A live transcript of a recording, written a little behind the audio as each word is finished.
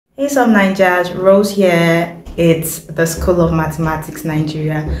Hey, some Naijas, Rose here. It's the School of Mathematics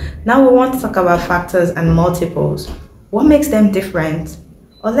Nigeria. Now we want to talk about factors and multiples. What makes them different?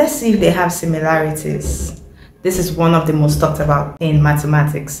 Or let's see if they have similarities. This is one of the most talked about in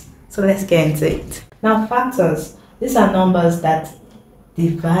mathematics. So let's get into it. Now, factors, these are numbers that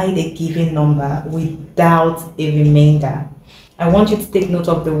divide a given number without a remainder. I want you to take note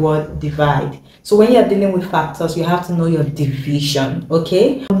of the word divide. So when you're dealing with factors, you have to know your division,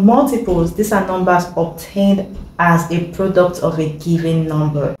 okay? Multiples, these are numbers obtained as a product of a given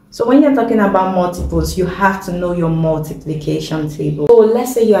number. So when you're talking about multiples, you have to know your multiplication table. So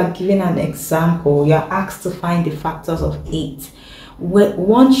let's say you are given an example. You're asked to find the factors of 8. We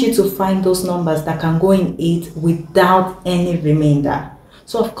want you to find those numbers that can go in 8 without any remainder.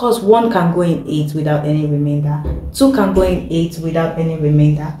 So of course, 1 can go in 8 without any remainder. 2 can go in 8 without any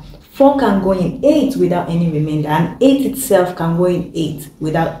remainder. 4 can go in 8 without any remainder. And 8 itself can go in 8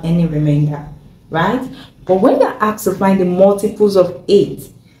 without any remainder, right? But when you're asked to find the multiples of 8,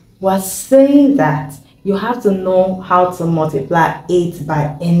 we're saying that you have to know how to multiply 8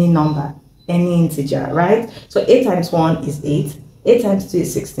 by any number, any integer, right? So 8 times 1 is 8. 8 times 2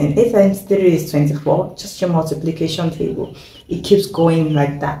 is 16. 8 times 3 is 24. Just your multiplication table. It keeps going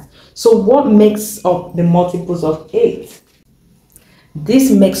like that. So what makes up the multiples of 8?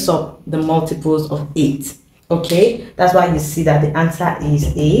 This makes up the multiples of 8. Okay? That's why you see that the answer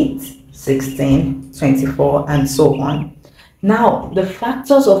is 8, 16, 24, and so on. Now, the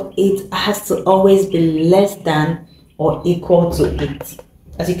factors of 8 has to always be less than or equal to 8.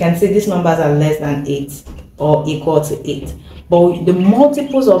 As you can see, these numbers are less than 8 or equal to 8. But the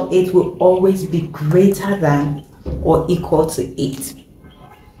multiples of 8 will always be greater than or equal to 8.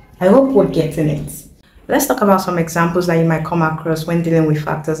 I hope we're getting it. Let's talk about some examples that you might come across when dealing with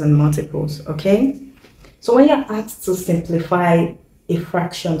factors and multiples, okay? So when you're asked to simplify a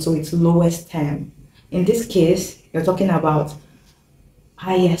fraction to its lowest term, in this case, you're talking about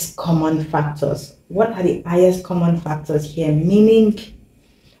highest common factors. What are the highest common factors here? Meaning,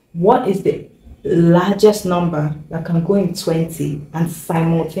 what is the largest number that can go in 20 and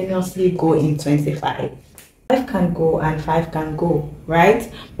simultaneously go in 25? 5 can go and 5 can go,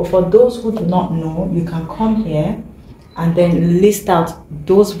 right? But for those who do not know, you can come here and then list out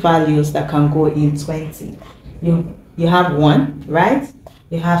those values that can go in 20. You have 1, right?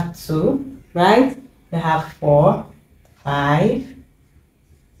 You have 2, right? You have 4, 5,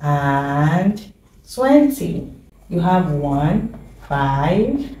 and 20. You have 1,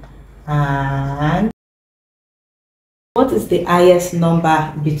 5, and what is the highest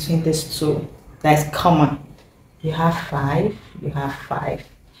number between these two that is common? You have 5, you have 5.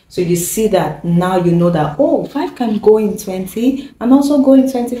 So you see that now you know that, oh, 5 can go in 20 and also go in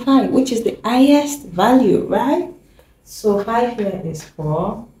 25, which is the highest value, right? So 5 here is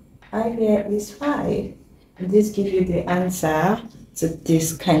 4, 5 here is 5. And this gives you the answer to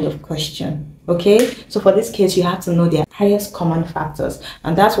this kind of question. Okay, so for this case, you have to know the highest common factors,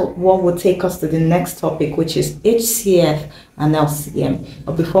 and that's what will take us to the next topic, which is HCF and LCM.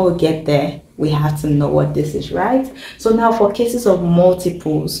 But before we get there, we have to know what this is, right? So now for cases of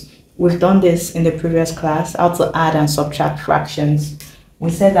multiples, we've done this in the previous class, how to add and subtract fractions.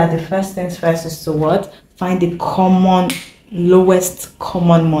 We said that the first things first is to what? Find the lowest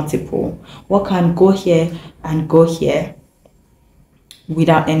common multiple. What can go here and go here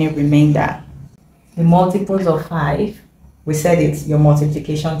without any remainder? The multiples of 5, we said it's your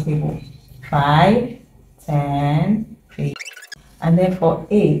multiplication table. 5, 10, 8. And then for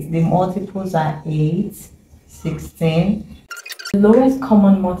 8, the multiples are 8, 16. The lowest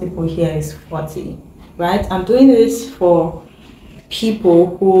common multiple here is 40, right? I'm doing this for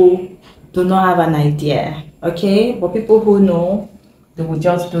people who do not have an idea, okay? But people who know, they will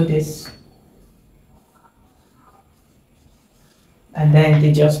just do this. And then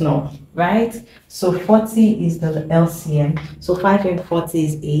they just know, right? So 40 is the LCM. So 5 and 40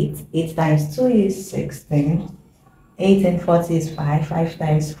 is 8. 8 times 2 is 16. 8 and 40 is 5. 5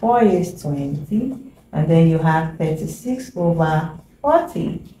 times 4 is 20. And then you have 36 over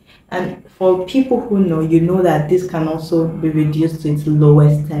 40. And for people who know, you know that this can also be reduced to its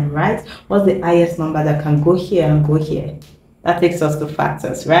lowest term, right? What's the highest number that can go here and go here? That takes us to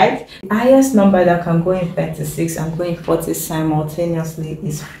factors, right? The highest number that can go in 36 and go in 40 simultaneously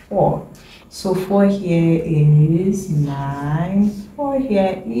is 4. So 4 here is 9. 4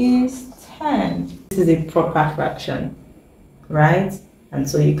 here is 10. This is a proper fraction, right? And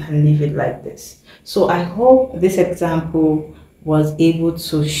so you can leave it like this. So I hope this example was able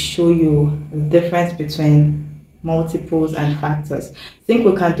to show you the difference between multiples and factors. I think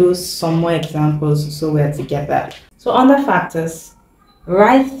we can do some more examples so we're together. So under factors,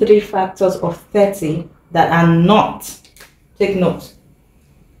 Write 3 factors of 30 that are not, take note,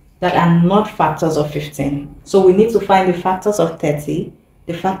 that are not factors of 15. So we need to find the factors of 30,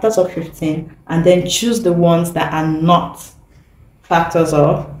 the factors of 15, and then choose the ones that are not factors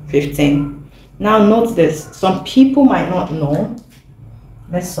of 15. Now note this, some people might not know.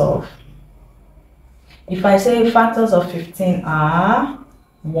 Let's solve. If I say factors of 15 are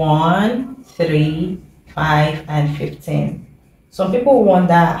 1, 3, 5, and 15. Some people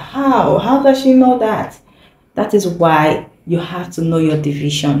wonder, how does she know that? That is why you have to know your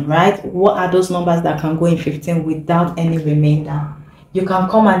division, right? What are those numbers that can go in 15 without any remainder? You can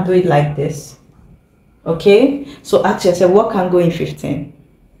come and do it like this. Okay? So ask yourself, what can go in 15?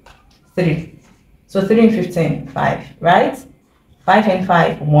 3. So 3 in 15, 5, right? 5 and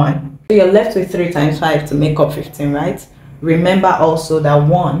 5, 1. So you're left with 3 times 5 to make up 15, right? Remember also that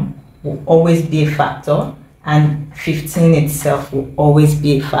 1 will always be a factor and 15 itself will always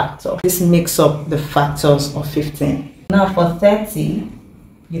be a factor. This makes up the factors of 15. Now for 30,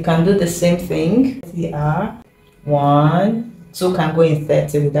 you can do the same thing. 30 are 1, 2 can go in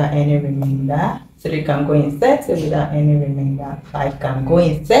 30 without any remainder. 3 can go in 30 without any remainder. 5 can go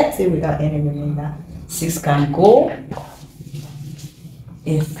in 30 without any remainder. 6 can go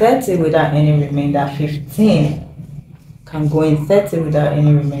in 30 without any remainder. 15 can go in 30 without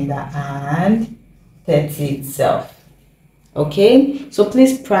any remainder, and 30 itself. Okay, so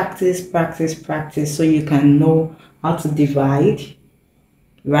please practice so you can know how to divide,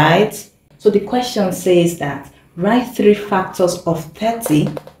 right? So the question says that write 3 factors of 30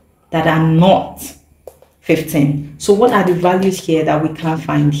 that are not 15. So what are the values here that we can't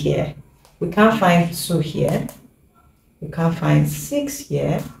find here? We can't find 2 here. We can't find 6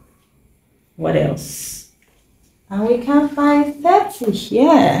 here. What else? And we can't find 30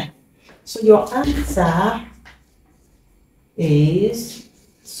 here. So your answer is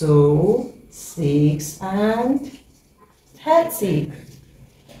 2, 6, and 30.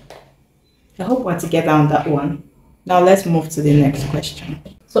 I hope we're together on that one. Now let's move to the next question.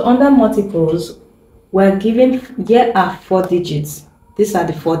 So under multiples, we're given, here are 4 digits. These are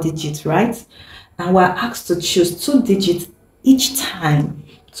the 4 digits, right? And we're asked to choose 2 digits each time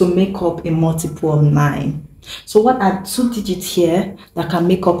to make up a multiple of 9. So what are 2 digits here that can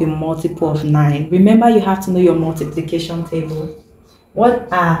make up a multiple of 9? Remember, you have to know your multiplication table. What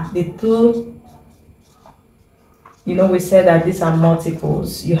are the 2? We said that these are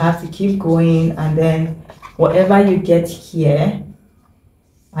multiples. You have to keep going, and then whatever you get here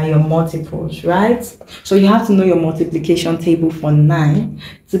are your multiples, right? So you have to know your multiplication table for 9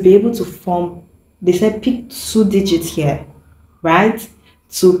 to be able to form, they said pick 2 digits here, right,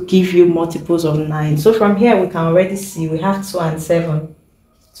 to give you multiples of 9. So from here we can already see we have 2 and 7,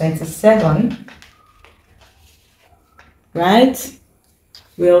 27, right?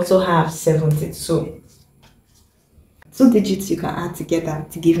 We also have 72. 2 digits you can add together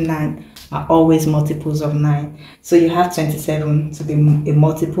to give 9 are always multiples of 9. So you have 27 to be a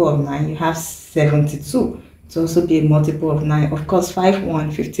multiple of 9. You have 72 to also be a multiple of 9. Of course, 51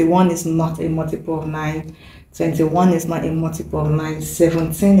 is not a multiple of 9. 21 is not a multiple of 9.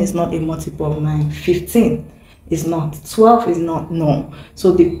 17 is not a multiple of 9. 15 is not. 12 is not. No.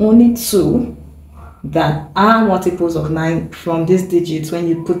 So the only 2 that are multiples of 9 from these digits, when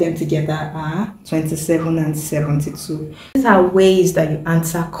you put them together, are 27 and 72. These are ways that you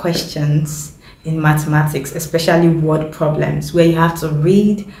answer questions in mathematics, especially word problems, where you have to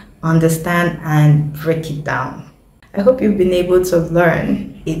read, understand, and break it down. I hope you've been able to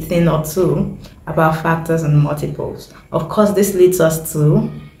learn a thing or two about factors and multiples. Of course, this leads us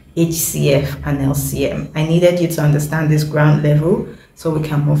to HCF and LCM. I needed you to understand this ground level so we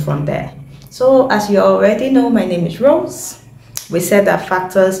can move from there. So as you already know, my name is Rose. We said that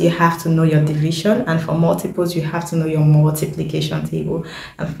factors, you have to know your division, and for multiples, you have to know your multiplication table.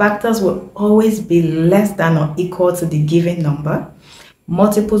 And factors will always be less than or equal to the given number.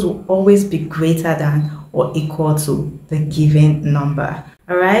 Multiples will always be greater than or equal to the given number.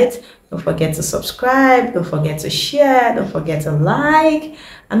 All right, don't forget to subscribe, don't forget to share, don't forget to like,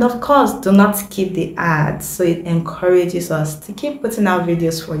 and of course, do not skip the ads, so it encourages us to keep putting out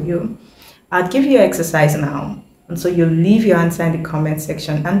videos for you. I'll give you an exercise now, and so you leave your answer in the comment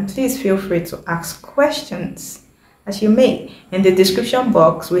section, and please feel free to ask questions as you may. In the description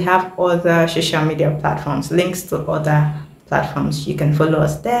box, we have other social media platforms, links to other platforms. You can follow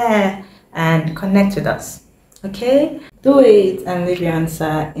us there and connect with us. Okay, do it and leave your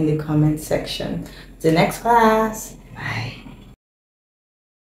answer in the comment section. The next class. Bye.